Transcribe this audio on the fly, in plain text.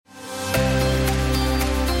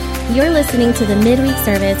You're listening to the midweek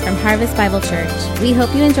service from Harvest Bible Church. We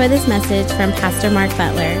hope you enjoy this message from Pastor Mark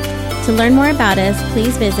Butler. To learn more about us,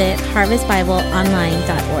 please visit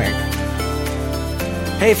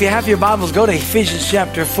harvestbibleonline.org. Hey, if you have your Bibles, go to Ephesians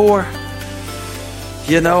chapter 4.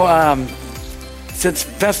 Since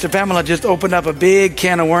Pastor Pamela just opened up a big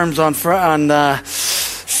can of worms on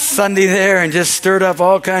Sunday there and just stirred up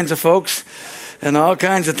all kinds of folks and all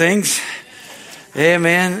kinds of things.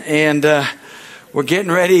 Amen. And we're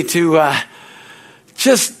getting ready to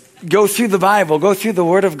just go through the Bible, go through the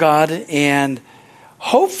Word of God, and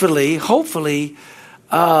hopefully,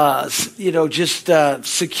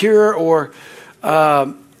 secure or,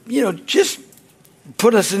 just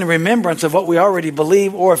put us in remembrance of what we already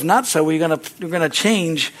believe, or if not so, we're gonna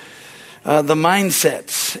change the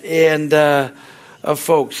mindsets and of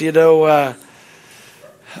folks.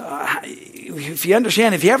 If you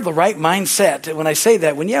understand, if you have the right mindset, when I say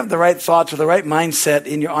that, when you have the right thoughts or the right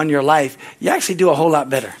mindset on your life, you actually do a whole lot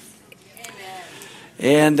better. Amen.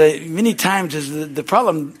 And many times the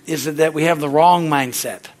problem is that we have the wrong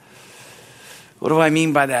mindset. What do I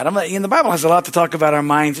mean by that? The Bible has a lot to talk about our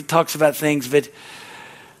minds. It talks about things, but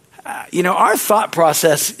our thought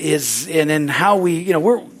process is in how we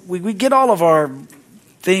get all of our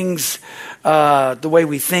things, the way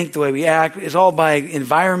we think, the way we act, is all by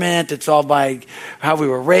environment. It's all by how we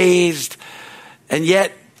were raised. And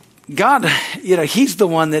yet God, He's the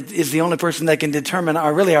one that is the only person that can determine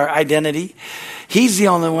our identity. He's the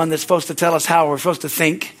only one that's supposed to tell us how we're supposed to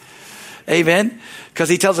think. Amen. Because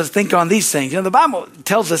He tells us, think on these things. The Bible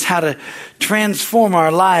tells us how to transform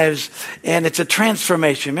our lives, and it's a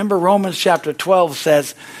transformation. Remember, Romans chapter 12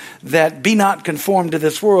 says that be not conformed to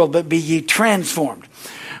this world, but be ye transformed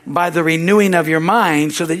by the renewing of your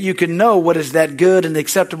mind, so that you can know what is that good and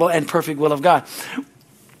acceptable and perfect will of God.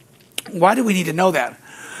 Why do we need to know that?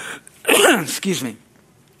 Excuse me.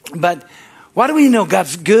 But why do we know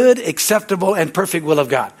God's good, acceptable, and perfect will of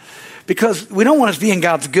God? Because we don't want to be in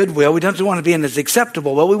God's good will. We don't want to be in His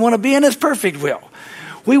acceptable will. We want to be in His perfect will.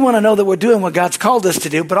 We want to know that we're doing what God's called us to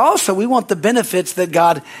do, but also we want the benefits that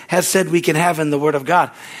God has said we can have in the Word of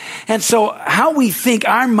God. And so how we think,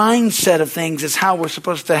 our mindset of things, is how we're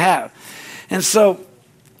supposed to have. And so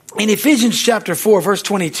in Ephesians chapter 4, verse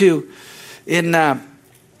 22, in the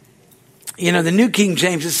New King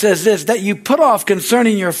James, it says this, that you put off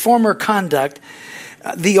concerning your former conduct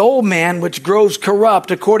the old man which grows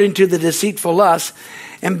corrupt according to the deceitful lust,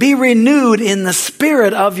 and be renewed in the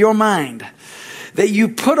spirit of your mind, that you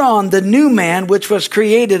put on the new man which was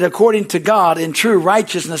created according to God in true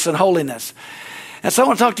righteousness and holiness. And so I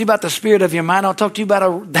want to talk to you about the spirit of your mind. I'll talk to you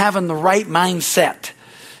about having the right mindset,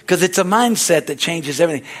 because it's a mindset that changes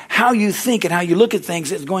everything. How you think and how you look at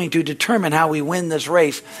things is going to determine how we win this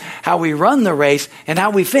race, how we run the race, and how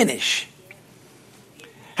we finish.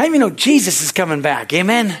 How do you know Jesus is coming back?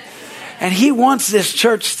 Amen. And He wants this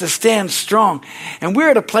church to stand strong. And we're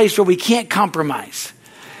at a place where we can't compromise.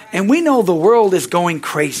 And we know the world is going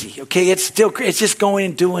crazy. Okay, it's just going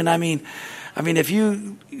and doing. I mean, if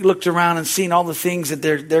you looked around and seen all the things that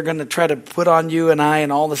they're going to try to put on you and I,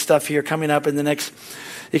 and all the stuff here coming up in the next,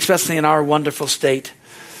 especially in our wonderful state,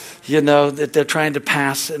 that they're trying to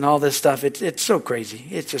pass and all this stuff. It's so crazy.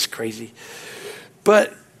 It's just crazy.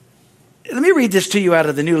 But let me read this to you out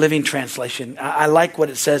of the New Living Translation. I like what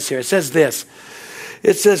it says here. It says this.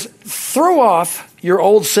 It says, throw off your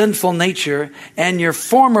old sinful nature and your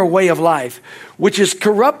former way of life, which is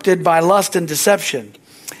corrupted by lust and deception.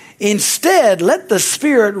 Instead, let the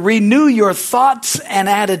Spirit renew your thoughts and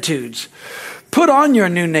attitudes. Put on your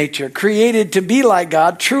new nature, created to be like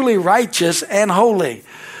God, truly righteous and holy.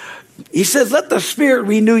 He says, let the Spirit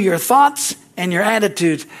renew your thoughts and your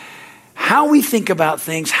attitudes. How we think about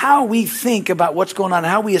things, how we think about what's going on,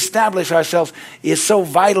 how we establish ourselves is so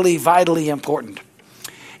vitally, vitally important.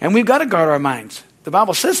 And we've got to guard our minds. The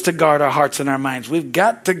Bible says to guard our hearts and our minds. We've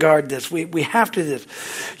got to guard this. We have to do this.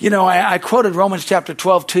 I quoted Romans chapter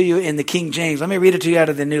 12 to you in the King James. Let me read it to you out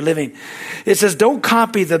of the New Living. It says, don't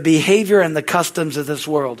copy the behavior and the customs of this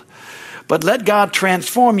world, but let God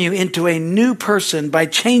transform you into a new person by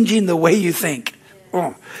changing the way you think.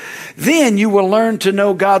 Then you will learn to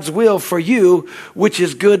know God's will for you, which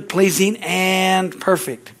is good, pleasing, and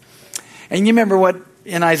perfect. And you remember what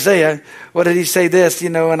in Isaiah, what did He say this?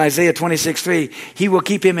 In Isaiah 26:3, He will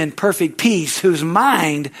keep him in perfect peace, whose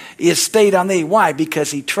mind is stayed on Thee. Why? Because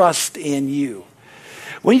he trusts in You.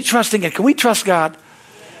 When you trust in God, can we trust God?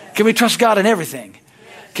 Can we trust God in everything?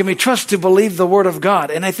 Can we trust to believe the word of God?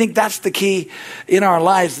 And I think that's the key in our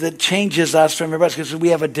lives that changes us from everybody else, because we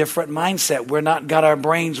have a different mindset. We're not got our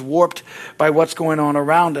brains warped by what's going on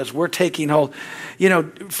around us. We're taking hold. You know,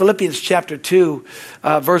 Philippians chapter 2,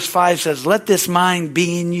 verse 5 says, let this mind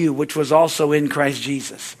be in you, which was also in Christ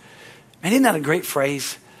Jesus. Man, isn't that a great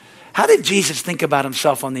phrase? How did Jesus think about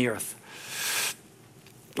himself on the earth?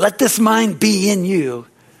 Let this mind be in you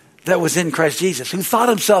that was in Christ Jesus, who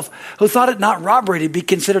thought it not robbery to be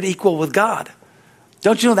considered equal with God.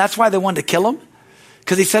 Don't you know that's why they wanted to kill him?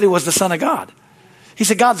 Because he said he was the Son of God. He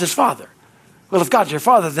said, God's his father. Well, if God's your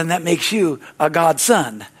father, then that makes you a God's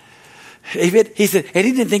son. He said, and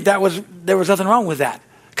he didn't think there was nothing wrong with that,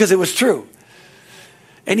 because it was true.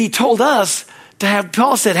 And he told us to have,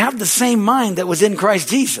 Paul said, have the same mind that was in Christ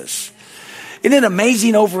Jesus. Isn't it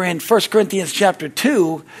amazing over in 1 Corinthians chapter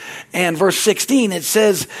 2 and verse 16, it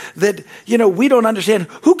says that, you know, we don't understand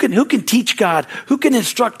who can teach God, who can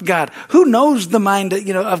instruct God, who knows the mind,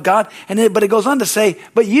 of God. But it goes on to say,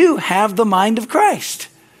 but you have the mind of Christ.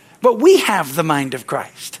 But we have the mind of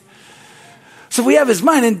Christ. So we have his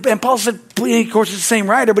mind, and Paul said, of course, it's the same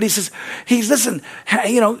writer, but he says, listen,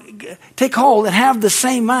 take hold and have the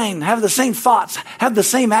same mind, have the same thoughts, have the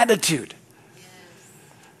same attitude,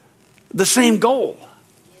 the same goal.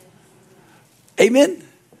 Amen?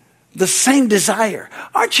 The same desire.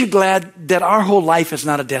 Aren't you glad that our whole life is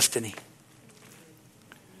not a destiny?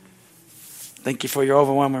 Thank you for your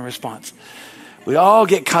overwhelming response. We all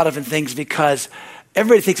get caught up in things because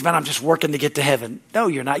everybody thinks, man, I'm just working to get to heaven. No,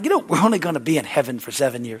 you're not. We're only going to be in heaven for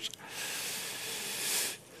 7 years.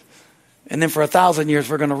 And then for 1,000 years,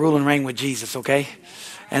 we're going to rule and reign with Jesus, okay?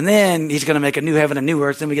 And then he's going to make a new heaven and new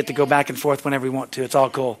earth. Then we get to go back and forth whenever we want to. It's all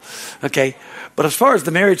cool, okay? But as far as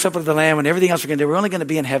the marriage supper of the Lamb and everything else we're going to do, we're only going to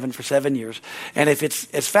be in heaven for 7 years. And if it's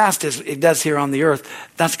as fast as it does here on the earth,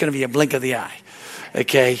 that's going to be a blink of the eye,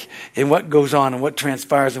 okay? And what goes on and what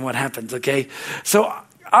transpires and what happens, okay? So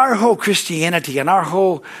our whole Christianity and our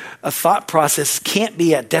whole thought process can't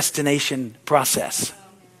be a destination process.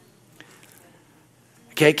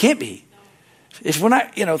 Okay, it can't be. If we're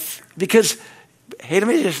not, because, hey, let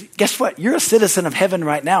me just, guess what? You're a citizen of heaven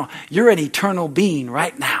right now. You're an eternal being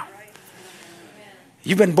right now.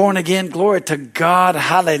 You've been born again. Glory to God.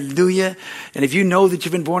 Hallelujah. And if you know that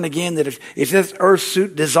you've been born again, that if this earth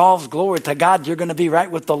suit dissolves, glory to God, you're going to be right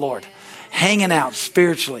with the Lord. Hanging out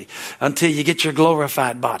spiritually until you get your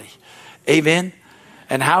glorified body. Amen.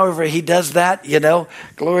 And however he does that,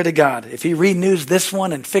 glory to God. If he renews this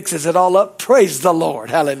one and fixes it all up, praise the Lord.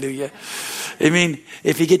 Hallelujah. I mean,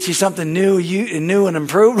 if he gets you something new and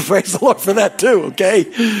improved, praise the Lord for that too,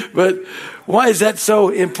 okay? But why is that so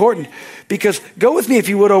important? Because go with me, if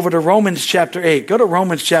you would, over to Romans chapter 8. Go to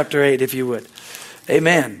Romans chapter 8, if you would.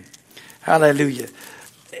 Amen. Hallelujah.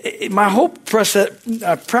 My whole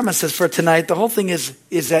premises for tonight, the whole thing is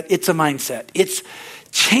that it's a mindset. It's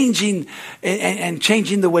changing and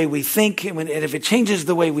changing the way we think. And if it changes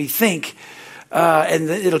the way we think, and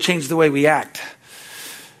it'll change the way we act.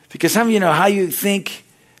 Because some of you know how you think,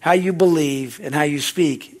 how you believe, and how you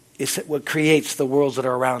speak is what creates the worlds that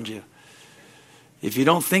are around you. If you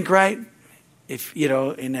don't think right, if you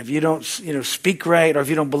don't speak right, or if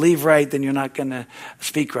you don't believe right, then you're not going to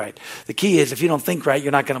speak right. The key is, if you don't think right,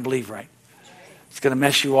 you're not going to believe right. It's going to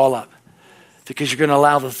mess you all up, because you're going to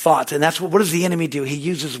allow the thoughts. And that's what does the enemy do? He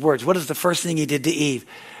uses words. What is the first thing he did to Eve?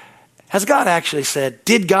 Has God actually said?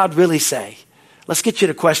 Did God really say? Let's get you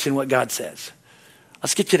to question what God says.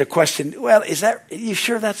 Let's get you to question, well, are you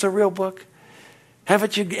sure that's a real book?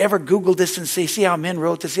 Haven't you ever Googled this and see how men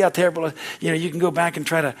wrote this, see how terrible, you can go back and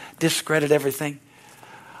try to discredit everything.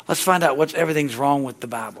 Let's find out what everything's wrong with the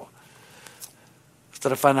Bible,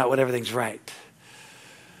 instead of finding out what everything's right.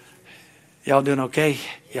 Y'all doing okay?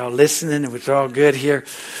 Y'all listening? It's all good here?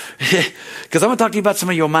 Because I'm going to talk to you about some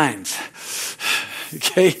of your minds.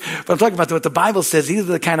 Okay? But I'm talking about what the Bible says. These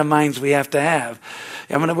are the kind of minds we have to have.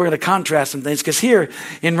 We're going to contrast some things. Because here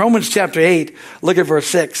in Romans chapter 8, look at verse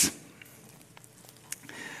 6.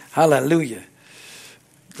 Hallelujah.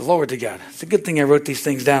 Glory to God. It's a good thing I wrote these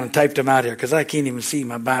things down and typed them out here, because I can't even see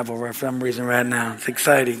my Bible for some reason right now. It's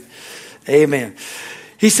exciting. Amen.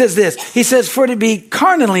 He says this. He says, for to be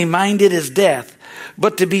carnally minded is death,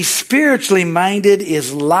 but to be spiritually minded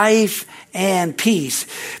is life and peace,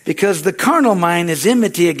 because the carnal mind is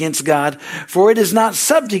enmity against God, for it is not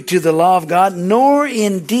subject to the law of God, nor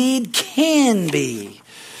indeed can be.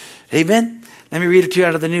 Amen. Let me read it to you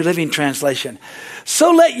out of the New Living Translation.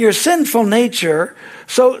 Letting your sinful nature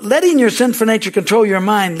control your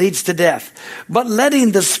mind leads to death. But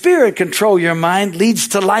letting the Spirit control your mind leads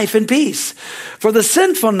to life and peace. For the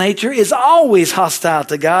sinful nature is always hostile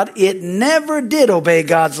to God. It never did obey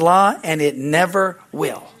God's law, and it never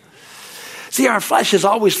will. See, our flesh is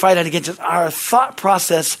always fighting against it. Our thought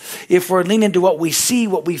process, if we're leaning to what we see,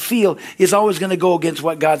 what we feel, is always going to go against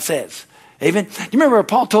what God says. Amen. You remember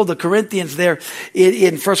Paul told the Corinthians there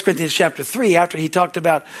in 1 Corinthians chapter 3, after he talked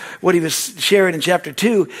about what he was sharing in chapter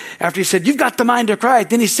 2, after he said, you've got the mind of Christ.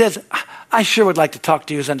 Then he says, I sure would like to talk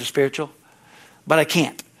to you as unto spiritual, but I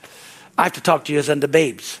can't. I have to talk to you as unto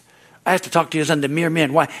babes. I have to talk to you as unto mere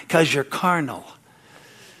men. Why? Because you're carnal.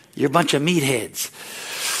 You're a bunch of meatheads.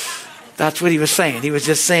 That's what he was saying. He was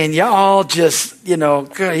just saying, y'all just,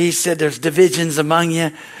 he said there's divisions among you.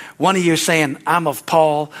 One of you is saying, I'm of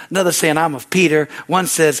Paul. Another saying, I'm of Peter. One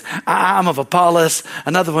says, I'm of Apollos.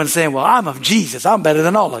 Another one saying, well, I'm of Jesus. I'm better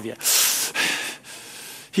than all of you.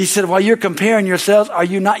 He said, while you're comparing yourselves, are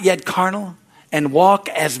you not yet carnal and walk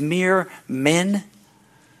as mere men?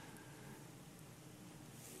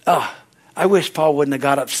 I wish Paul wouldn't have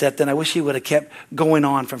got upset then. I wish he would have kept going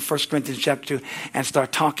on from 1 Corinthians chapter 2 and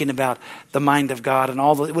start talking about the mind of God and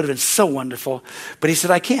all that. It would have been so wonderful. But he said,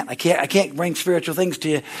 I can't bring spiritual things to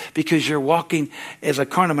you because you're walking as a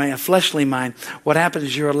carnal mind, a fleshly mind. What happens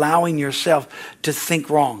is you're allowing yourself to think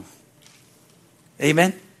wrong.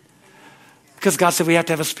 Amen? Because God said we have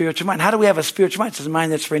to have a spiritual mind. How do we have a spiritual mind? It's a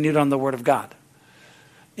mind that's renewed on the Word of God.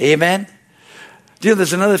 Amen?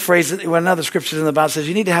 There's another phrase, another scripture in the Bible says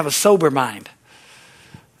you need to have a sober mind.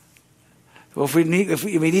 Well, if we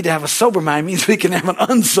need to have a sober mind, it means we can have an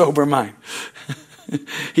unsober mind.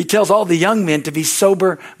 He tells all the young men to be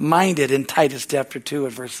sober-minded in Titus chapter 2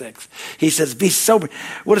 and verse 6. He says, be sober.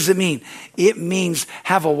 What does it mean? It means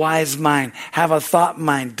have a wise mind, have a thought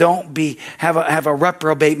mind. Don't have a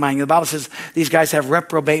reprobate mind. The Bible says these guys have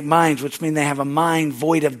reprobate minds, which means they have a mind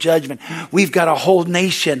void of judgment. We've got a whole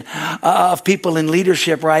nation of people in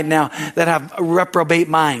leadership right now that have reprobate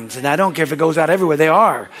minds. And I don't care if it goes out everywhere.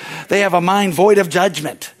 They have a mind void of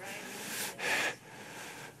judgment.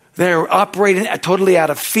 They're operating totally out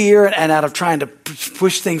of fear and out of trying to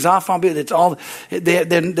push things off on people.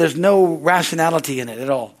 There's no rationality in it at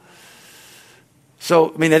all.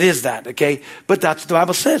 So, it is that, okay? But that's what the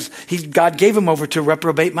Bible says. God gave them over to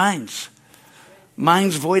reprobate minds.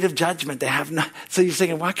 Minds void of judgment. They have not. So you're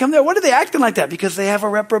thinking, why come there? What are they acting like that? Because they have a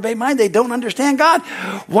reprobate mind. They don't understand God.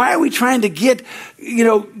 Why are we trying to get,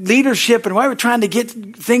 leadership, and why are we trying to get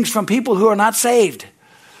things from people who are not saved?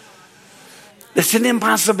 It's an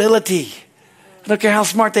impossibility. Look at how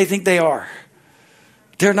smart they think they are.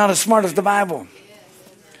 They're not as smart as the Bible.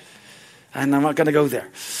 And I'm not going to go there.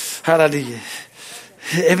 Hallelujah.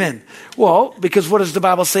 Amen. Well, because what does the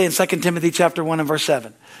Bible say in 2 Timothy chapter 1 and verse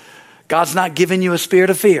 7? God's not giving you a spirit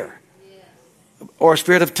of fear or a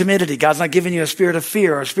spirit of timidity. God's not giving you a spirit of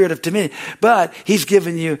fear or a spirit of timidity, but he's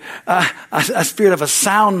giving you a spirit of a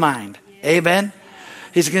sound mind. Amen.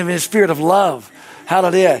 He's giving you a spirit of love.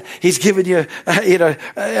 Hallelujah. He's given you,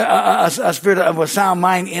 a spirit of a sound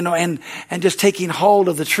mind, and just taking hold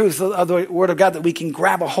of the truth of the Word of God, that we can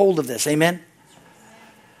grab a hold of this. Amen.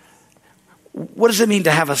 What does it mean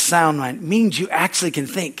to have a sound mind? It means you actually can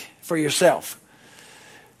think for yourself.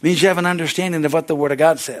 It means you have an understanding of what the Word of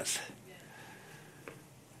God says. It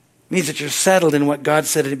means that you're settled in what God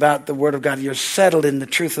said about the Word of God. You're settled in the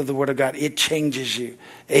truth of the Word of God. It changes you.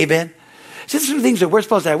 Amen. These are the things that we're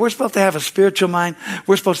supposed to have. We're supposed to have a spiritual mind.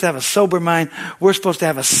 We're supposed to have a sober mind. We're supposed to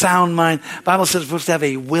have a sound mind. The Bible says we're supposed to have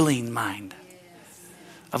a willing mind.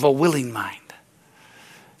 Of a willing mind.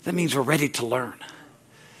 That means we're ready to learn.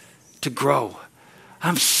 To grow.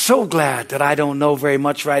 I'm so glad that I don't know very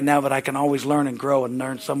much right now, but I can always learn and grow and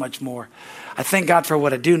learn so much more. I thank God for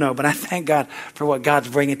what I do know, but I thank God for what God's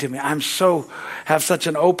bringing to me. Have such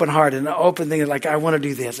an open heart and an open thing, like I want to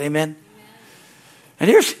do this. Amen. And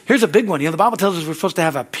here's a big one. The Bible tells us we're supposed to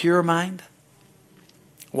have a pure mind.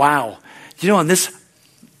 Wow. In this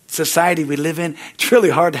society we live in, it's really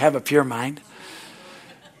hard to have a pure mind.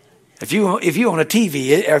 If you own a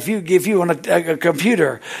TV, or if you own a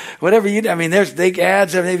computer, whatever there's big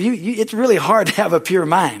ads. It's really hard to have a pure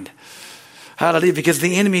mind. Hallelujah. Because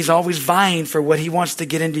the enemy's always vying for what he wants to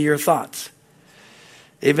get into your thoughts.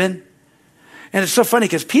 Amen. And it's so funny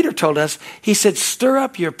because Peter told us, he said, stir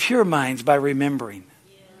up your pure minds by remembering.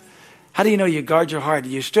 How do you know you guard your heart?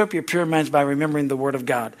 You stir up your pure minds by remembering the Word of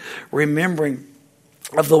God. Remembering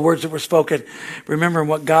of the words that were spoken. Remembering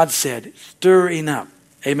what God said. Stirring up.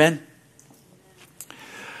 Amen?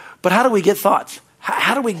 But how do we get thoughts?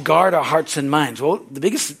 How do we guard our hearts and minds? Well,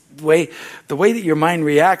 the way that your mind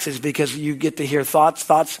reacts is because you get to hear thoughts,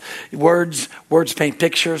 words paint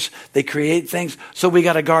pictures, they create things. So we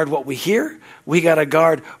got to guard what we hear. We got to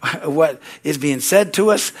guard what is being said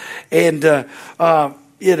to us. And,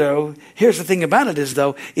 here's the thing about it is,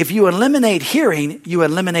 though, if you eliminate hearing, you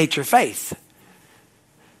eliminate your faith.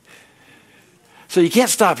 So you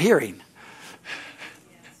can't stop hearing.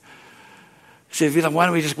 See, if you're like, why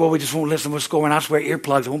don't we just won't listen, we'll just go around, I'll just wear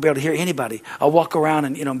earplugs, I won't be able to hear anybody. I'll walk around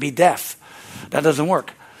and, be deaf. That doesn't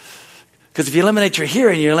work. Because if you eliminate your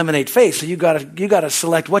hearing, you eliminate faith. So you gotta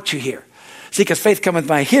select what you hear. See, because faith cometh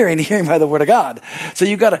by hearing, hearing by the word of God. So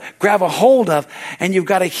you gotta grab a hold of, and you've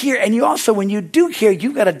got to hear. And you also, when you do hear,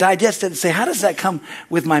 you've got to digest it and say, how does that come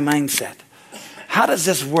with my mindset? How does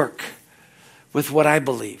this work with what I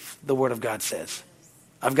believe the word of God says?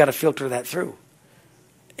 I've got to filter that through.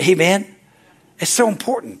 Amen? It's so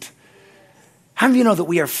important. How many of you know that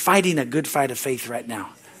we are fighting a good fight of faith right now?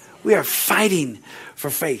 We are fighting for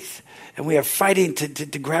faith. And we are fighting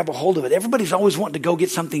to grab a hold of it. Everybody's always wanting to go get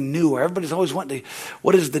something new. Or everybody's always wanting to,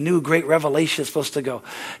 what is the new great revelation supposed to go?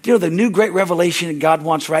 Do you know the new great revelation that God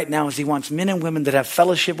wants right now is he wants men and women that have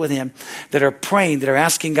fellowship with him, that are praying, that are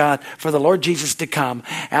asking God for the Lord Jesus to come,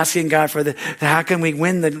 asking God for how can we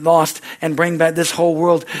win the lost and bring back this whole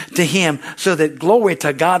world to him so that, glory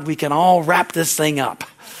to God, we can all wrap this thing up.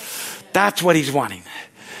 That's what he's wanting.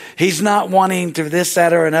 He's not wanting to this,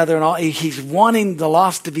 that, or another, and all. He's wanting the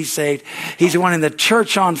lost to be saved. He's wanting the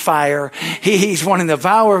church on fire. He's wanting the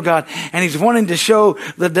power of God, and he's wanting to show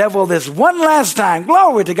the devil this one last time.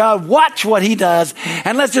 Glory to God. Watch what he does,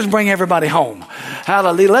 and let's just bring everybody home.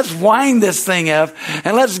 Hallelujah. Let's wind this thing up,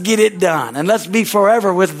 and let's get it done, and let's be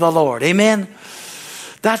forever with the Lord. Amen?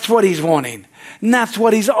 That's what he's wanting, and that's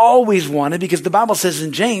what he's always wanted, because the Bible says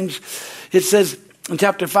in James, it says, in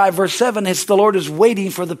chapter 5, verse 7, it's the Lord is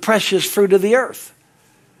waiting for the precious fruit of the earth.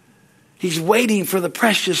 He's waiting for the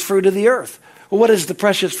precious fruit of the earth. Well, what is the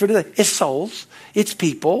precious fruit of the earth? It's souls. It's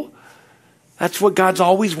people. That's what God's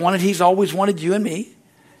always wanted. He's always wanted you and me.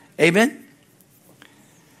 Amen?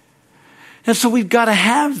 And so we've got to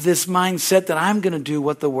have this mindset that I'm going to do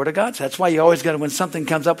what the Word of God says. That's why you always got to, when something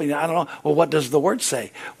comes up, and I don't know, well, what does the Word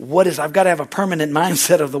say? I've got to have a permanent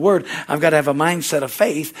mindset of the Word. I've got to have a mindset of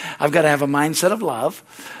faith. I've got to have a mindset of love.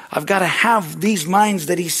 I've got to have these minds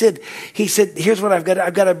that he said, here's what I've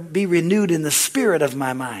got to be renewed in the spirit of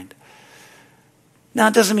my mind. Now,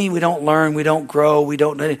 it doesn't mean we don't learn, we don't grow,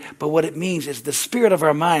 but what it means is the spirit of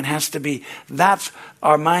our mind has to be, that's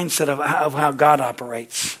our mindset of how God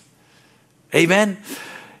operates. Amen?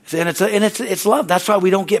 And it's love. That's why we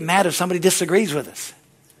don't get mad if somebody disagrees with us.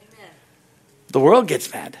 Amen. The world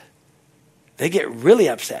gets mad. They get really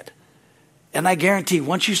upset. And I guarantee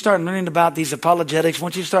once you start learning about these apologetics,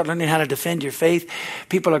 once you start learning how to defend your faith,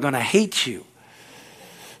 people are going to hate you.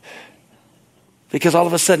 Because all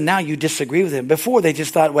of a sudden now you disagree with them. Before they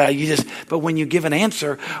just thought, but when you give an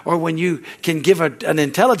answer, or when you can give an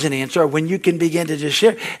intelligent answer, or when you can begin to just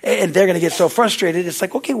share, and they're going to get so frustrated, it's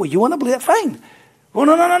like, okay, well, you want to believe that? Fine. Well,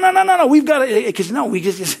 no. We've got to, because we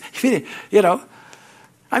just, I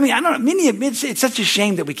mean, I don't know, it's such a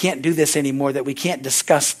shame that we can't do this anymore, that we can't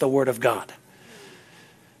discuss the Word of God.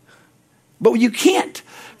 But you can't,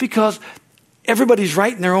 because everybody's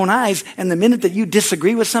right in their own eyes, and the minute that you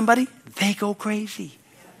disagree with somebody, they go crazy.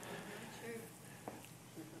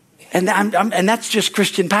 And that's just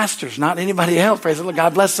Christian pastors, not anybody else. Praise the Lord.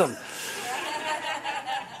 God bless them.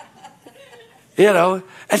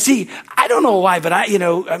 And see, I don't know why, but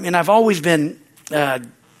I've always been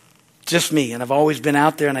just me, and I've always been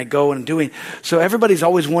out there, and I go and doing. So everybody's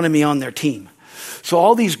always wanted me on their team. So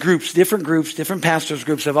all these groups, different pastors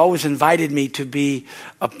groups, have always invited me to be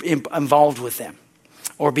involved with them,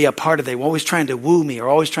 or be a part of them. They're always trying to woo me, or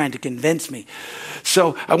always trying to convince me.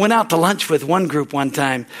 So I went out to lunch with one group one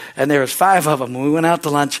time, and there was 5 of them. We went out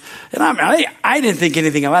to lunch, and I didn't think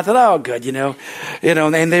anything of it. I thought, oh, good,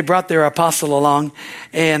 and they brought their apostle along,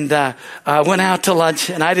 and went out to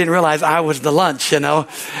lunch, and I didn't realize I was the lunch,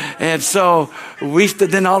 And so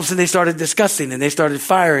then all of a sudden they started discussing, and they started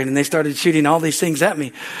firing, and they started shooting all these things at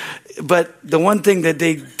me. But the one thing that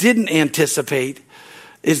they didn't anticipate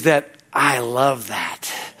is that I love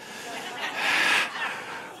that.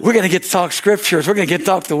 We're going to get to talk scriptures. We're going to get to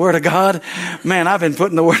talk the Word of God. Man, I've been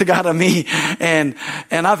putting the Word of God on me, and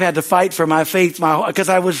I've had to fight for my faith because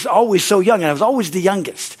I was always so young, and I was always the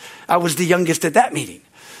youngest. I was the youngest at that meeting.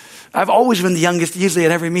 I've always been the youngest, usually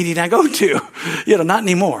at every meeting I go to. Not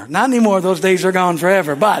anymore. Not anymore. Those days are gone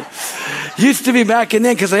forever. But, Used to be back in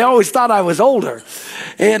then because they always thought I was older.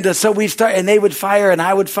 And so we'd start, and they would fire and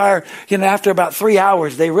I would fire. After about 3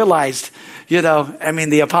 hours, they realized,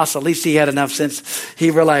 the apostle, at least he had enough sense.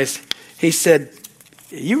 He realized, he said,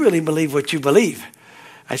 you really believe what you believe?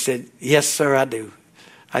 I said, yes, sir, I do.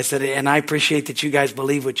 I said, and I appreciate that you guys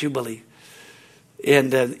believe what you believe.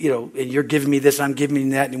 And, and you're giving me this, I'm giving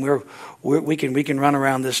you that. And we can run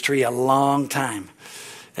around this tree a long time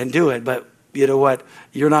and do it. But you know what?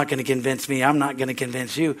 You're not going to convince me. I'm not going to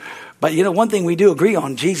convince you. But one thing we do agree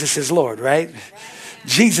on, Jesus is Lord, right?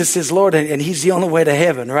 Jesus is Lord, and he's the only way to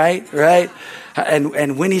heaven, right?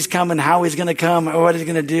 And when he's coming, how he's going to come, or what he's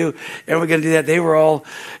going to do, and we're going to do that. They were all,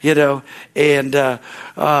 in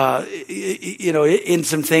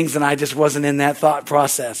some things, and I just wasn't in that thought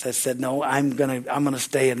process. I said, no, I'm going to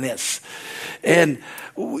stay in this. And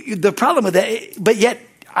the problem with that, but yet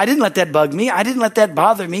I didn't let that bug me. I didn't let that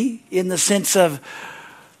bother me in the sense of,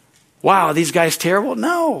 wow, these guys terrible?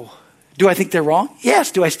 No. Do I think they're wrong?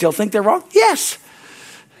 Yes. Do I still think they're wrong? Yes.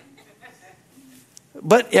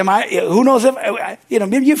 But who knows if,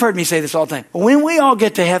 you've heard me say this all the time. When we all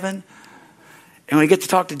get to heaven and we get to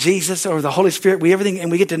talk to Jesus or the Holy Spirit,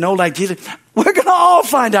 and we get to know like Jesus, we're going to all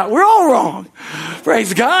find out we're all wrong.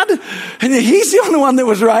 Praise God. And he's the only one that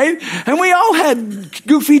was right. And we all had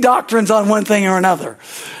goofy doctrines on one thing or another.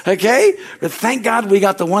 Okay? But thank God we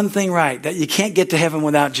got the one thing right, that you can't get to heaven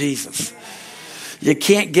without Jesus. You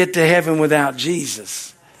can't get to heaven without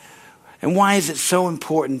Jesus. And why is it so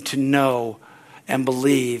important to know and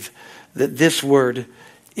believe that this word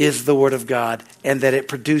is the word of God and that it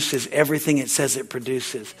produces everything it says it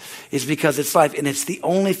produces? Is because it's life, and it's the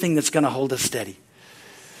only thing that's going to hold us steady.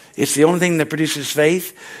 It's the only thing that produces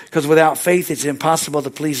faith, because without faith it's impossible to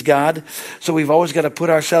please God. So we've always got to put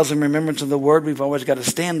ourselves in remembrance of the word. We've always got to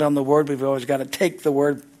stand on the word. We've always got to take the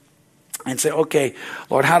word and say, okay,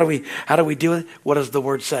 Lord, how do we do it? What does the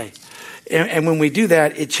word say? And when we do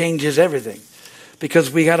that, it changes everything,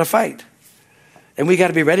 because we got to fight. And we got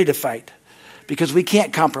to be ready to fight, because we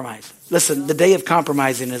can't compromise. Listen, the day of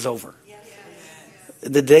compromising is over.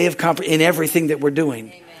 The day of in everything that we're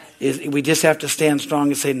doing is we just have to stand strong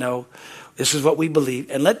and say, no, this is what we believe,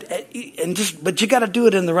 but you got to do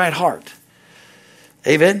it in the right heart.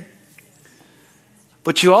 Amen.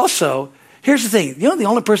 But you also, here's the thing, the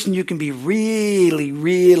only person you can be really,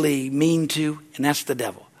 really mean to, and that's the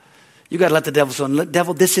devil. You got to let the devil know,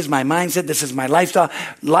 devil, this is my mindset. This is my lifestyle.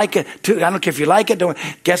 Like it. I don't care if you like it. Don't.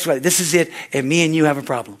 Guess what? This is it. And me and you have a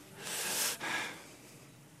problem.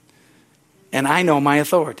 And I know my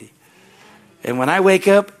authority. And when I wake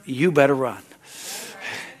up, you better run.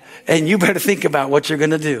 And you better think about what you're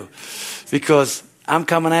going to do, because I'm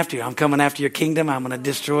coming after you. I'm coming after your kingdom. I'm going to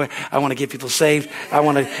destroy. I want to get people saved. I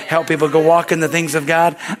want to help people go walk in the things of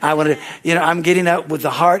God. I want to, I'm getting out with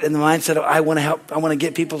the heart and the mindset of I want to help. I want to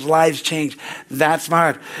get people's lives changed. That's my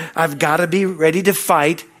heart. I've got to be ready to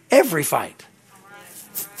fight every fight.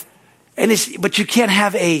 But you can't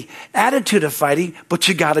have a attitude of fighting, but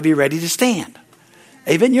you got to be ready to stand.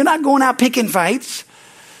 Amen. You're not going out picking fights.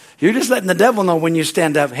 You're just letting the devil know when you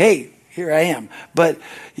stand up, hey, here I am. But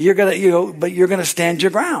you're gonna stand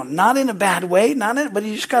your ground, not in a bad way, but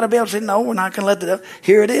you just got to be able to say, no, we're not going to let the devil.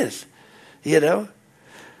 Here it is,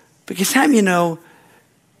 because how you know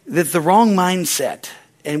that the wrong mindset,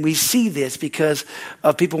 and we see this because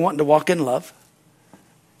of people wanting to walk in love.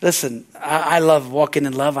 Listen, I love walking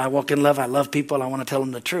in love. I walk in love. I love people. I want to tell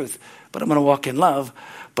them the truth, but I'm going to walk in love.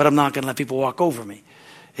 But I'm not going to let people walk over me.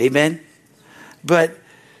 Amen. But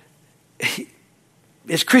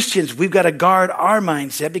as Christians, we've got to guard our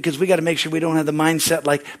mindset, because we got to make sure we don't have the mindset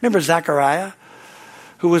like, remember Zechariah,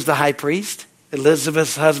 who was the high priest,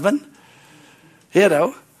 Elizabeth's husband?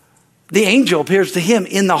 The angel appears to him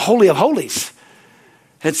in the Holy of Holies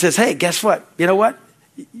and says, hey, guess what? You know what?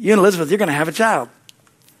 You and Elizabeth, you're going to have a child.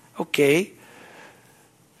 Okay.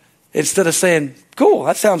 Instead of saying, cool,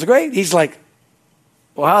 that sounds great. He's like,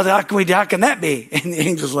 well, how can that be? And the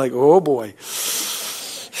angel's like, oh boy.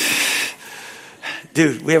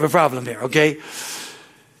 Dude, we have a problem here, okay?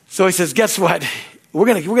 So he says, guess what? We're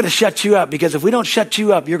gonna shut you up, because if we don't shut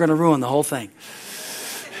you up, you're gonna ruin the whole thing.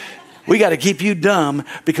 We got to keep you dumb,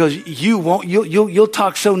 because you'll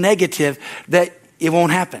talk so negative that it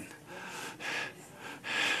won't happen.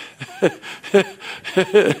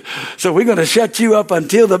 So we're going to shut you up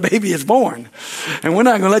until the baby is born. And we're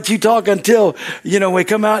not going to let you talk until, we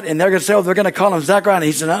come out, and they're going to say, they're going to call him Zachariah. And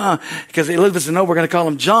he said, because Elizabeth said, no, we're going to call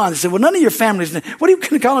him John. He said, well, none of your family's name. What are you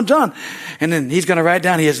going to call him John? And then he's going to write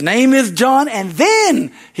down, his name is John. And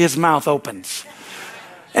then his mouth opens.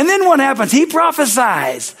 And then what happens? He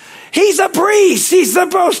prophesies. He's a priest. He's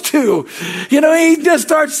supposed to. He just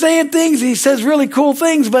starts saying things. He says really cool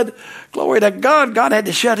things, but glory to God, God had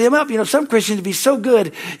to shut him up. Some Christians would be so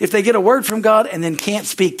good if they get a word from God and then can't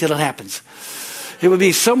speak till it happens. It would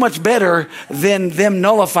be so much better than them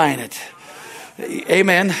nullifying it.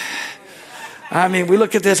 Amen. I mean, we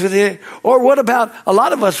look at this with you. Or what about, a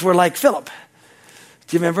lot of us were like Philip.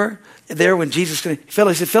 Do you remember there when Jesus,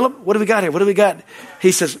 Philip said, Philip, what do we got here? What do we got?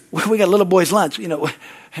 He says, well, we got little boy's lunch. We got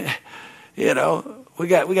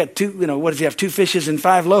two, what does he have? 2 fishes and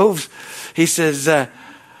 5 loaves. He says,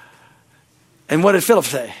 and what did Philip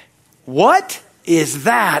say? What is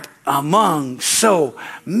that among so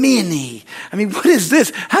many? I mean, what is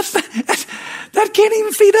this? That can't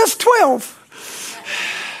even feed us 12.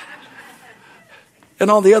 And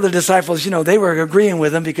all the other disciples, they were agreeing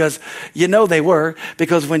with him because, they were.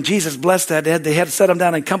 Because when Jesus blessed that, they had to set them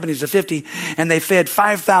down in companies of 50. And they fed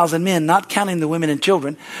 5,000 men, not counting the women and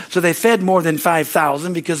children. So they fed more than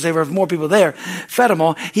 5,000 because there were more people there. Fed them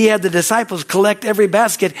all. He had the disciples collect every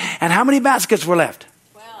basket. And how many baskets were left?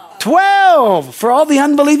 12 for all the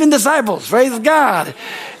unbelieving disciples. Praise God.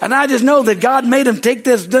 And I just know that God made him take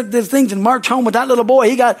these things and march home with that little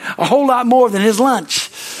boy. He got a whole lot more than his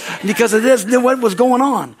lunch because of this, what was going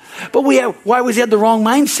on. But why was he had the wrong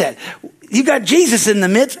mindset? You got Jesus in the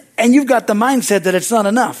midst and you've got the mindset that it's not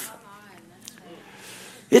enough.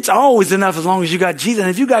 It's always enough as long as you got Jesus.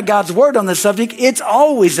 And if you got God's word on this subject, it's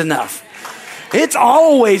always enough. It's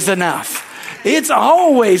always enough. It's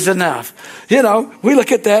always enough. We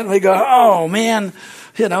look at that and we go, oh man,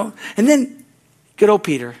 and then good old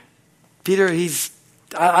Peter. Peter,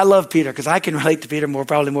 I love Peter because I can relate to Peter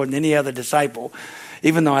probably more than any other disciple,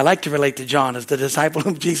 even though I like to relate to John as the disciple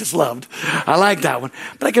whom Jesus loved. I like that one.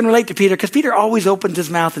 But I can relate to Peter because Peter always opens his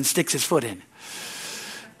mouth and sticks his foot in.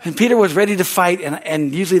 And Peter was ready to fight.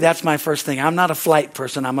 And usually that's my first thing. I'm not a flight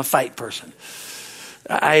person. I'm a fight person.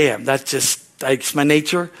 I am. It's my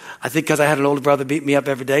nature. I think because I had an older brother beat me up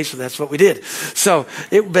every day, so that's what we did. So,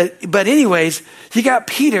 but anyways, you got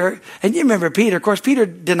Peter, and you remember Peter. Of course, Peter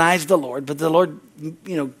denies the Lord, but the Lord,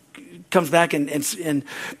 comes back and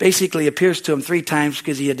basically appears to him 3 times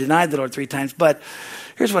because he had denied the Lord 3 times. But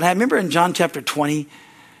here's what happened. Remember in John chapter 20,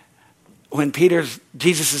 when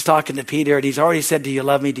Jesus is talking to Peter, and he's already said, "Do you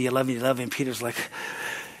love me? Do you love me? Do you love me?" And Peter's like.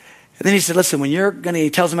 And then he said, listen, when he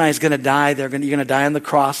tells him how he's going to die, you're going to die on the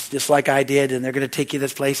cross just like I did, and they're going to take you to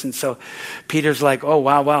this place. And so Peter's like, oh,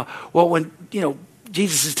 wow. Well, when,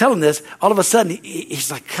 Jesus is telling this, all of a sudden he's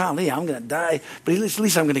like, golly, I'm going to die. But at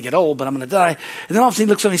least I'm going to get old, but I'm going to die. And then all of a sudden he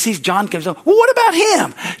looks over and he sees John comes on. Well, what about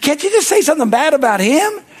him? Can't you just say something bad about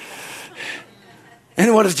him?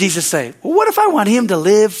 And what does Jesus say? Well, what if I want him to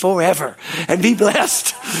live forever and be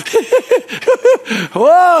blessed?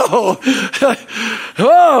 Whoa.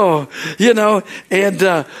 And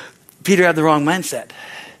Peter had the wrong mindset.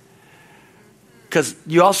 Because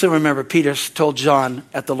you also remember Peter told John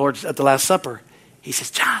at the Last Supper, he says,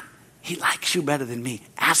 John, he likes you better than me.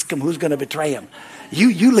 Ask him who's going to betray him.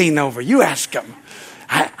 You lean over, you ask him.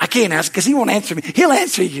 I can't ask because he won't answer me. He'll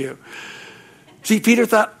answer you. See, Peter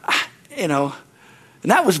thought,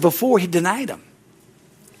 and that was before he denied him.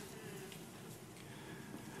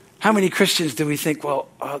 How many Christians do we think, well,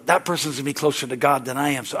 that person's going to be closer to God than I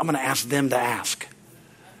am, so I'm going to ask them to ask.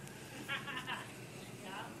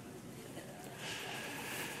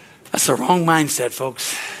 That's the wrong mindset,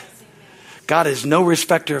 folks. God is no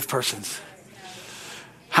respecter of persons.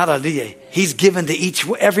 Hallelujah. He's given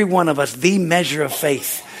to every one of us the measure of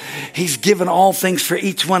faith. He's given all things for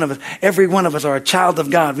each one of us. Every one of us are a child of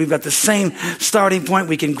God. We've got the same starting point.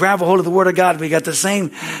 We can grab a hold of the Word of God. We got the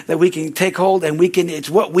same that we can take hold, and it's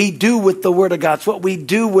what we do with the Word of God. It's what we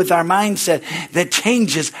do with our mindset that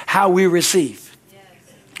changes how we receive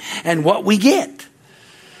and what we get.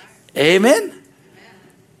 Amen?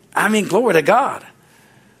 I mean, glory to God.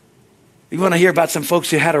 You want to hear about some folks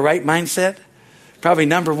who had a right mindset? Probably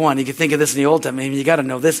number one, you can think of this in the Old Testament. You got to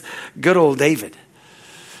know this. Good old David.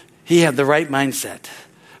 He had the right mindset.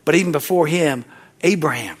 But even before him,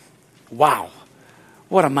 Abraham. Wow.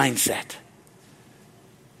 What a mindset.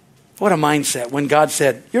 What a mindset when God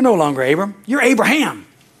said, you're no longer Abram, you're Abraham.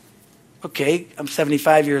 Okay, I'm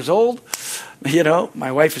 75 years old.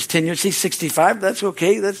 My wife is 10 years, she's 65. That's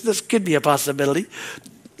okay. This could be a possibility,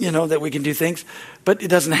 that we can do things. But it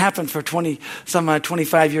doesn't happen for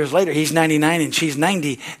 25 years later. He's 99 and she's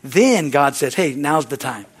 90. Then God says, hey, now's the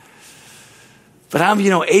time. But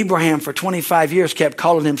Abraham for 25 years kept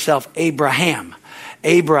calling himself Abraham.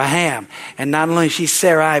 Abraham. And not only she's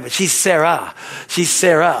Sarai, but she's Sarah. She's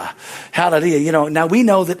Sarah. Hallelujah. Now we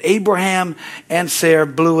know that Abraham and Sarah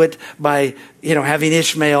blew it by, having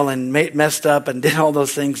Ishmael and messed up and did all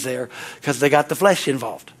those things there because they got the flesh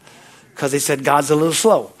involved. Because they said God's a little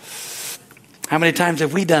slow. How many times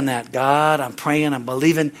have we done that? God, I'm praying, I'm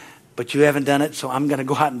believing, but you haven't done it, so I'm going to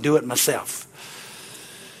go out and do it myself.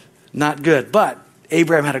 Not good. But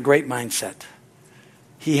Abraham had a great mindset.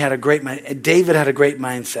 He had a great mind. David had a great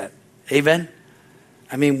mindset. Amen?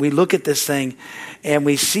 I mean, we look at this thing and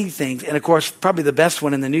we see things. And of course, probably the best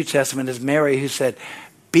one in the New Testament is Mary, who said,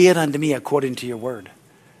 be it unto me according to your word.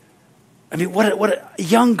 I mean, what a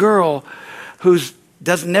young girl who's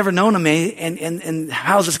never known a man and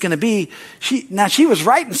how's this going to be. She was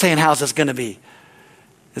right in saying how's this going to be.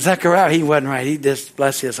 Zechariah, he wasn't right. He just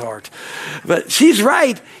bless his heart. But she's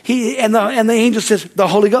right. And the angel says, the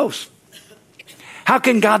Holy Ghost. How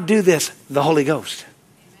can God do this? The Holy Ghost.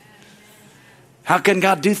 How can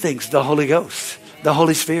God do things? The Holy Ghost. The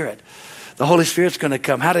Holy Spirit. The Holy Spirit's going to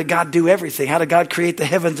come. How did God do everything? How did God create the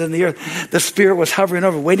heavens and the earth? The Spirit was hovering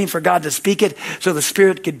over, waiting for God to speak it so the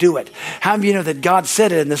Spirit could do it. How do you know that God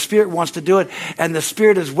said it and the Spirit wants to do it and the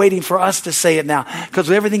Spirit is waiting for us to say it now? Because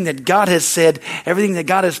everything that God has said, everything that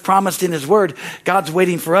God has promised in His Word, God's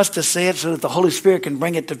waiting for us to say it so that the Holy Spirit can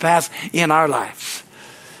bring it to pass in our lives.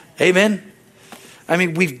 Amen? I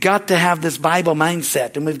mean, we've got to have this Bible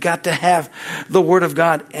mindset and we've got to have the Word of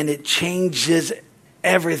God, and it changes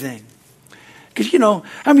everything. Because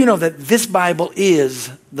how many know that this Bible is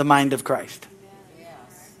the mind of Christ?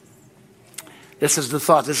 This is the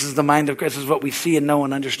thought. This is the mind of Christ. This is what we see and know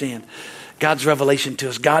and understand. God's revelation to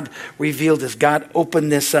us. God revealed this. God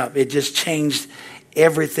opened this up. It just changed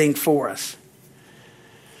everything for us.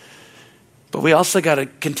 But we also got to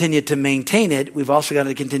continue to maintain it. We've also got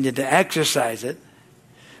to continue to exercise it.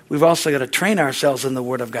 We've also got to train ourselves in the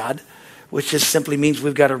Word of God, which just simply means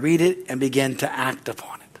we've got to read it and begin to act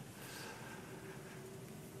upon it.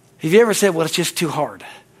 Have you ever said, well, it's just too hard?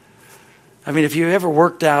 I mean, if you ever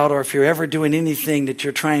worked out or if you're ever doing anything that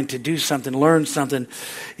you're trying to do something, learn something,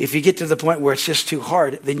 if you get to the point where it's just too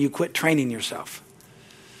hard, then you quit training yourself.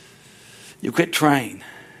 You quit trying.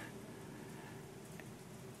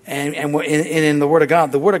 And in the Word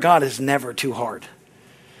of God is never too hard.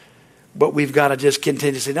 But we've got to just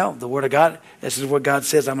continue to say, no, the Word of God, this is what God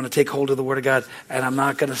says. I'm going to take hold of the Word of God, and I'm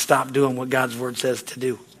not going to stop doing what God's Word says to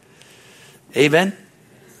do. Amen?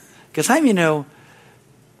 Because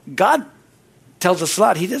God tells us a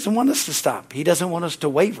lot. He doesn't want us to stop. He doesn't want us to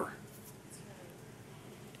waver.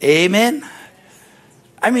 Amen?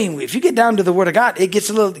 I mean, if you get down to the Word of God,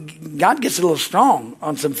 God gets a little strong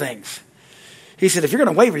on some things. He said, if you're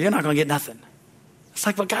going to waver, you're not going to get nothing. It's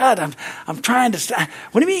like, well, God, I'm trying to stand.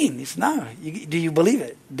 What do you mean? He said, no. Do you believe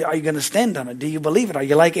it? Are you going to stand on it? Do you believe it? Are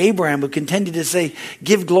you like Abraham, who continued to say,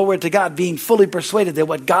 give glory to God, being fully persuaded that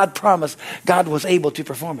what God promised, God was able to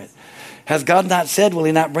perform it? Has God not said, will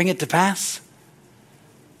He not bring it to pass?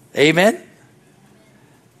 Amen?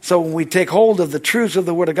 So when we take hold of the truths of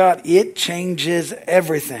the Word of God, it changes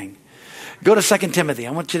everything. Go to 2 Timothy.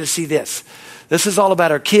 I want you to see this. This is all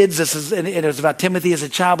about our kids. And it's about Timothy as a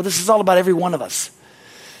child, but this is all about every one of us.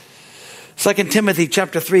 2 Timothy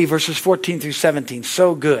chapter 3, verses 14 through 17.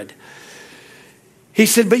 So good. He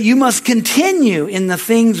said, but you must continue in the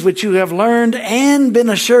things which you have learned and been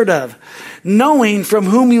assured of, knowing from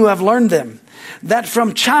whom you have learned them, that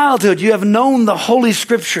from childhood you have known the Holy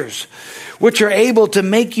Scriptures, which are able to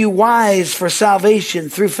make you wise for salvation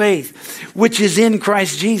through faith, which is in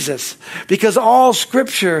Christ Jesus. Because all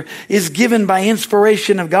Scripture is given by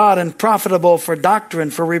inspiration of God and profitable for doctrine,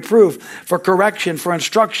 for reproof, for correction, for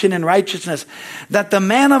instruction in righteousness, that the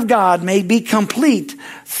man of God may be complete,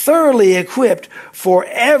 thoroughly equipped for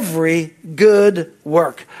every good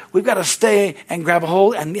work. We've got to stay and grab a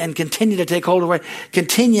hold and continue to take hold of it.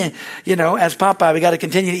 Continue, as Popeye, we got to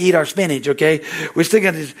continue to eat our spinach, okay? We still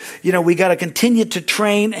got to, we got to continue to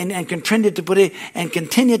train and continue to put it and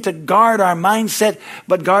continue to guard our mindset,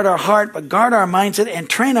 but guard our heart, but guard our mindset and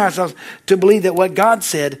train ourselves to believe that what God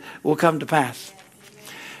said will come to pass.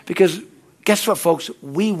 Because guess what, folks?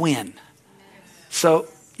 We win. So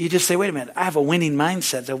you just say, wait a minute, I have a winning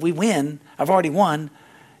mindset. So we win. I've already won.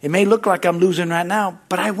 It may look like I'm losing right now,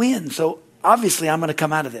 but I win. So obviously I'm going to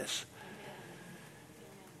come out of this.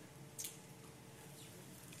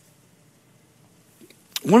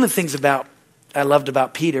 One of the things I loved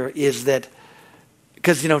about Peter is that,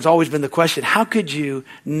 because, it's always been the question, how could you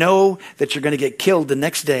know that you're going to get killed the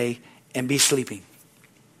next day and be sleeping?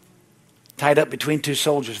 Tied up between two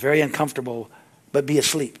soldiers, very uncomfortable, but be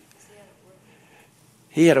asleep.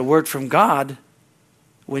 He had a word from God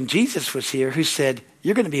when Jesus was here who said,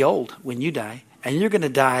 you're going to be old when you die, and you're going to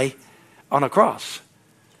die on a cross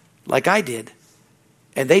like I did.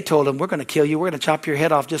 And they told him, we're going to kill you. We're going to chop your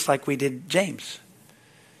head off just like we did James.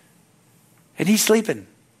 And he's sleeping.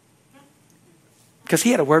 Because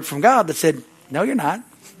he had a word from God that said, no, you're not.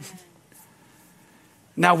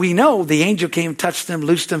 Now we know the angel came, touched him,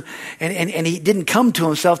 loosed him, and he didn't come to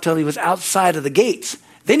himself till he was outside of the gates.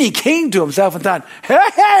 Then he came to himself and thought,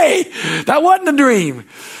 hey, that wasn't a dream.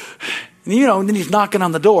 And, and then he's knocking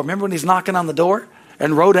on the door. Remember when he's knocking on the door?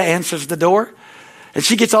 And Rhoda answers the door? And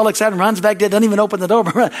she gets all excited and runs back there, doesn't even open the door.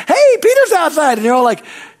 But hey, Peter's outside. And they're all like,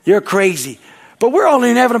 you're crazy. But we're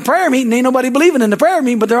only having a prayer meeting. Ain't nobody believing in the prayer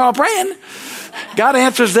meeting, but they're all praying. God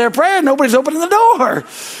answers their prayer. Nobody's opening the door.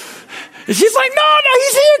 And she's like, no,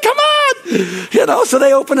 he's here. Come on. So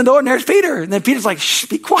they open the door and there's Peter. And then Peter's like, shh,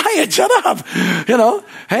 be quiet. Shut up.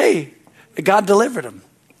 Hey, God delivered him.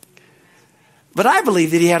 But I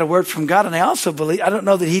believe that he had a word from God. And I also believe, I don't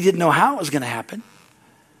know that he didn't know how it was going to happen,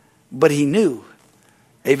 but he knew.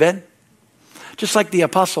 Amen. Just like the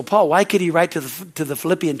Apostle Paul, why could he write to the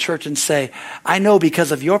Philippian church and say, I know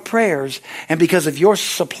because of your prayers and because of your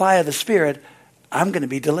supply of the Spirit, I'm going to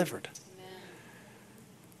be delivered.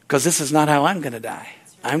 Because this is not how I'm going to die.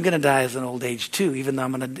 I'm going to die as an old age too, even though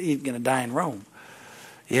I'm going to die in Rome.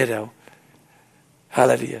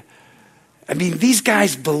 Hallelujah. I mean, these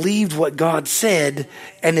guys believed what God said,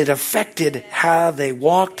 and it affected how they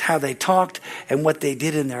walked, how they talked, and what they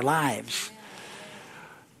did in their lives.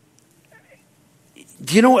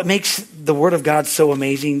 Do you know what makes the Word of God so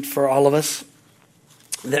amazing for all of us?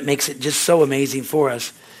 That makes it just so amazing for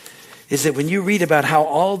us is that when you read about how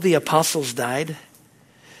all the apostles died,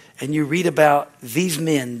 and you read about these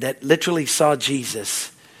men that literally saw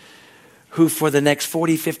Jesus, who for the next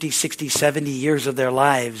 40, 50, 60, 70 years of their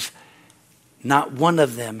lives, not one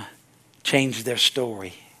of them changed their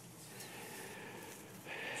story.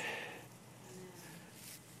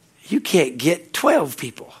 You can't get 12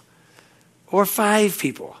 people or 5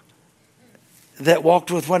 people that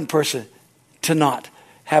walked with one person to not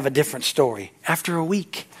have a different story. After a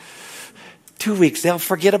week, 2 weeks, they'll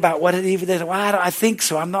forget about what it even is. Well, I think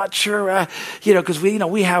so. I'm not sure. Because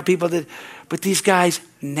we have people that, but these guys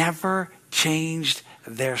never changed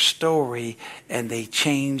their story, and they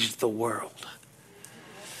changed the world.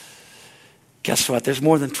 Guess what? There's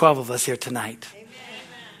more than 12 of us here tonight. Amen.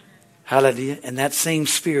 Hallelujah. And that same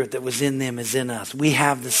spirit that was in them is in us. We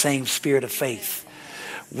have the same spirit of faith.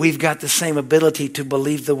 We've got the same ability to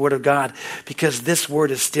believe the Word of God, because this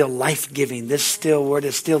Word is still life-giving. This Word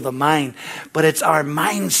is still the mind, but it's our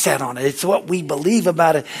mindset on it. It's what we believe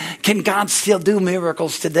about it. Can God still do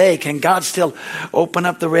miracles today? Can God still open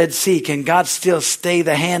up the Red Sea? Can God still stay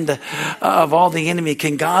the hand of all the enemy?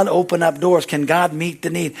 Can God open up doors? Can God meet the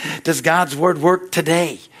need? Does God's Word work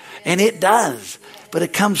today? And it does, but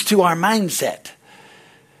it comes to our mindset.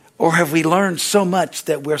 Or have we learned so much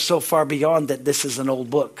that we're so far beyond that this is an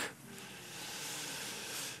old book?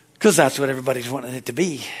 Because that's what everybody's wanting it to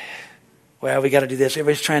be. Well, we got to do this.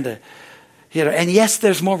 Everybody's trying to, and yes,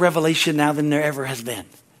 there's more revelation now than there ever has been.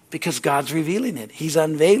 Because God's revealing it. He's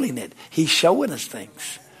unveiling it. He's showing us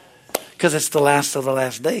things. Because it's the last of the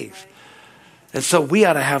last days. And so we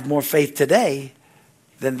ought to have more faith today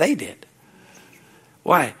than they did.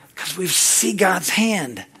 Why? Because we've seen God's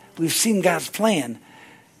hand. We've seen God's plan.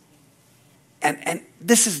 And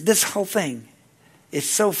this whole thing is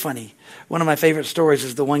so funny. One of my favorite stories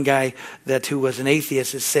is the one guy who was an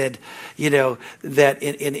atheist has said, that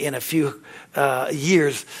in a few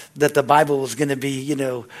years that the Bible was going to be,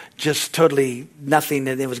 just totally nothing.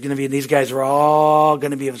 And it was going to be, and these guys were all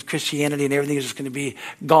going to be, it was Christianity and everything was just going to be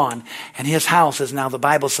gone. And his house is now the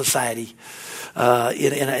Bible Society.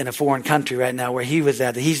 In a foreign country right now where he was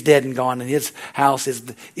at. He's dead and gone, and his house is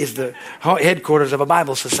the headquarters of a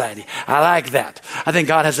Bible society. I like that. I think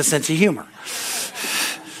God has a sense of humor.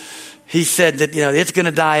 He said that, it's going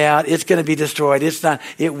to die out. It's going to be destroyed.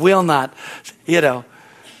 It will not, and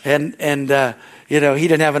he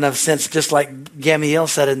didn't have enough sense, just like Gamaliel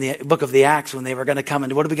said in the book of the Acts when they were going to come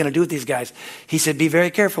and what are we going to do with these guys? He said, be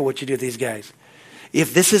very careful what you do with these guys.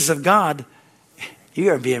 If this is of God,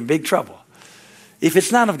 you're going to be in big trouble. If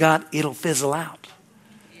it's not of God, it'll fizzle out.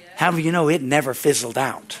 How do you know it never fizzled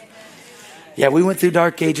out? Yeah, we went through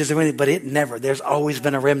dark ages, but it never. There's always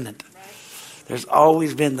been a remnant. There's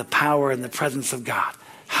always been the power and the presence of God.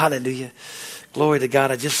 Hallelujah. Glory to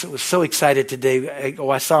God. I just was so excited today.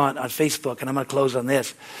 I saw it on Facebook, and I'm going to close on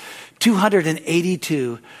this.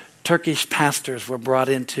 282 Turkish pastors were brought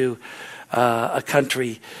into a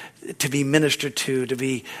country to be ministered to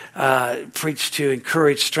be preached to,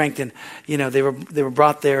 encouraged, strengthened. You know, they were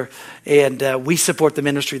brought there, and we support the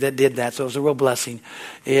ministry that did that. So it was a real blessing,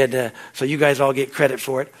 and so you guys all get credit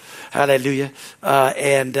for it. Hallelujah!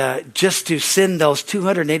 And just to send those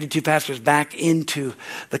 282 pastors back into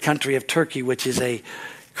the country of Turkey, which is a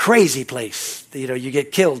crazy place. You know, you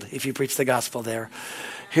get killed if you preach the gospel there.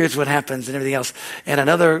 Here's what happens and everything else. And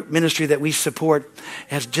another ministry that we support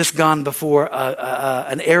has just gone before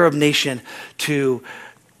an Arab nation to,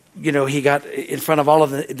 you know, he got in front of all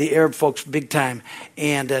of the Arab folks big time,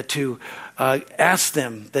 and to ask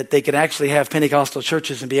them that they could actually have Pentecostal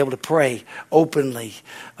churches and be able to pray openly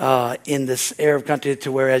in this Arab country,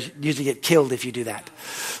 to whereas you usually get killed if you do that.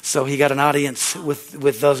 So he got an audience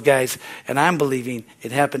with those guys, and I'm believing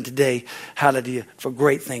it happened today, hallelujah, for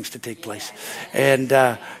great things to take place. And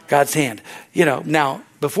God's hand. You know, now,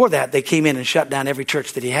 before that, they came in and shut down every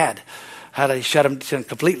church that he had. How they shut them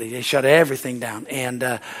completely. They shut everything down. And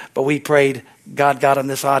but we prayed. God got them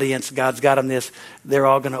this audience. God's got them this. They're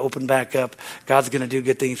all going to open back up. God's going to do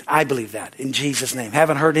good things. I believe that in Jesus' name.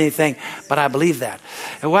 Haven't heard anything, but I believe that.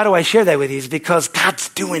 And why do I share that with you? Is because God's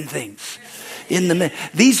doing things.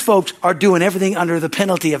 These folks are doing everything under the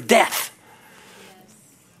penalty of death.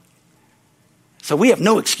 So we have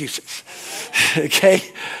no excuses. Okay?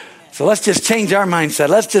 So let's just change our mindset.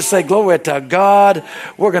 Let's just say, glory to God.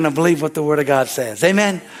 We're going to believe what the Word of God says.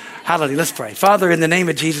 Amen. Hallelujah. Let's pray. Father, in the name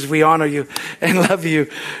of Jesus, we honor you and love you.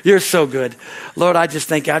 You're so good. Lord, I just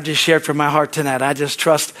think I've just shared from my heart tonight. I just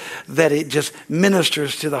trust that it just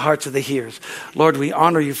ministers to the hearts of the hearers. Lord, we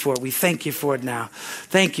honor you for it. We thank you for it now.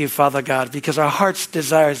 Thank you, Father God, because our heart's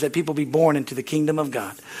desire is that people be born into the kingdom of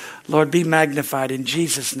God. Lord, be magnified in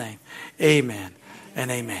Jesus' name. Amen and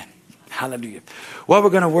amen. Hallelujah. Well, we're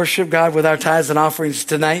going to worship God with our tithes and offerings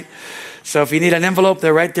tonight. So if you need an envelope,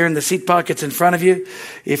 they're right there in the seat pockets in front of you.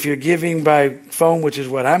 If you're giving by phone, which is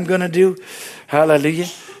what I'm going to do, hallelujah.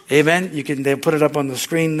 Amen. They'll put it up on the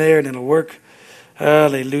screen there and it'll work.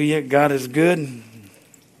 Hallelujah. God is good.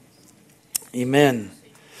 Amen.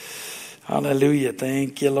 Hallelujah.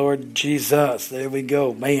 Thank you, Lord Jesus. There we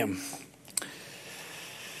go. Bam.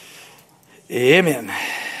 Amen.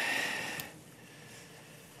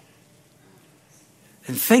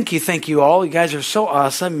 And thank you all. You guys are so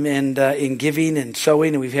awesome and in giving and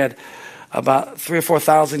sowing. And we've had about 3,000 or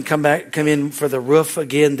 4,000 come in for the roof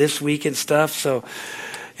again this week and stuff. So,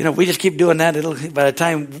 you know, we just keep doing that. By the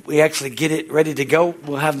time we actually get it ready to go,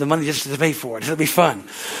 we'll have the money just to pay for it. It'll be fun.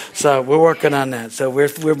 So we're working on that. So we're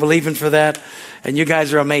believing for that. And you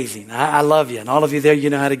guys are amazing. I love you. And all of you there, you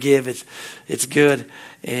know how to give. It's good.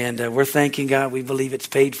 And we're thanking God. We believe it's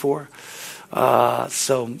paid for.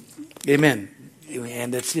 So, amen.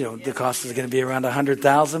 And it's, you know, the cost is going to be around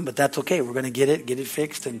 $100,000, but that's okay. We're going to get it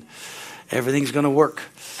fixed, and everything's going to work.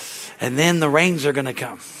 And then the rains are going to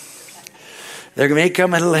come. They may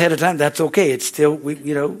come a little ahead of time. That's okay. It's still,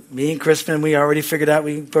 me and Crispin, we already figured out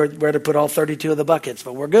where to put all 32 of the buckets,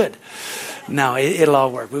 but we're good. No, it'll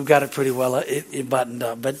all work. We've got it pretty well it buttoned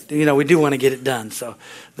up, but we do want to get it done. So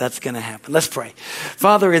that's going to happen. Let's pray.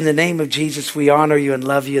 Father, in the name of Jesus, we honor you and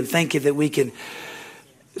love you and thank you that we can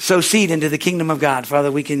sow seed into the kingdom of God. Father,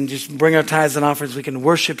 we can just bring our tithes and offerings. We can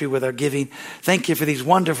worship you with our giving. Thank you for these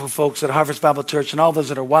wonderful folks at Harvest Bible Church and all those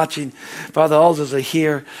that are watching. Father, all those that are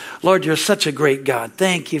here. Lord, you're such a great God.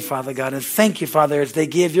 Thank you, Father God. And thank you, Father, as they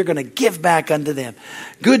give, you're going to give back unto them.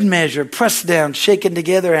 Good measure, pressed down, shaken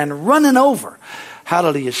together, and running over.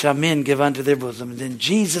 Hallelujah. Shall men give unto their bosom. And in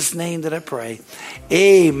Jesus' name that I pray.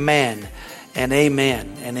 Amen and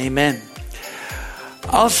amen and amen.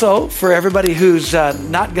 Also, for everybody who's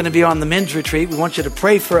not going to be on the men's retreat, we want you to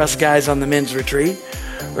pray for us guys on the men's retreat.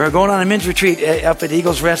 We're going on a men's retreat up at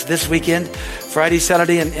Eagles Rest this weekend, Friday,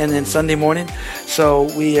 Saturday, and then Sunday morning.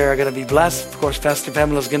 So we are going to be blessed. Of course, Pastor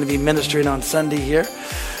Pamela is going to be ministering on Sunday here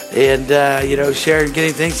and, sharing,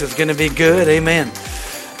 getting things. It's going to be good. Amen.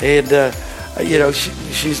 And,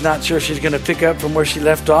 she's not sure she's going to pick up from where she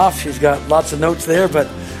left off. She's got lots of notes there, but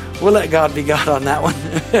we'll let God be God on that one.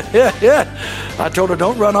 Yeah. I told her,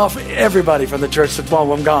 don't run off everybody from the church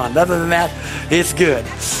while I'm gone. Other than that, it's good.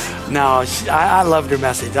 No, I loved her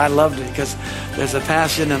message. I loved it because there's a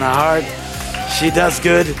passion and a heart. She does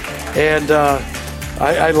good. And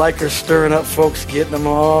I like her stirring up folks, getting them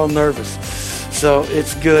all nervous. So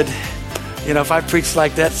it's good. If I preached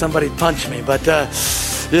like that, somebody'd punch me. But,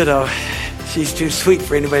 she's too sweet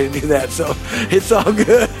for anybody to do that, so it's all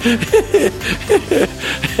good.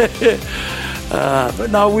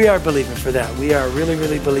 But no, we are believing for that. We are really,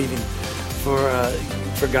 really believing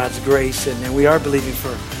for God's grace, and we are believing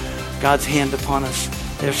for God's hand upon us.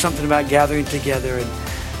 There's something about gathering together, and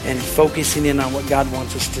and focusing in on what God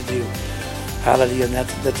wants us to do. Hallelujah. And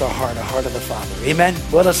that's our heart of the Father. Amen.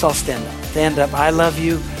 Let us all stand up. Stand up. I love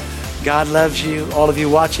you. God loves you. All of you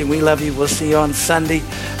watching, we love you. We'll see you on Sunday.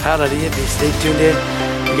 Hallelujah. Stay tuned in.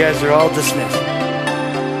 You guys are all dismissed.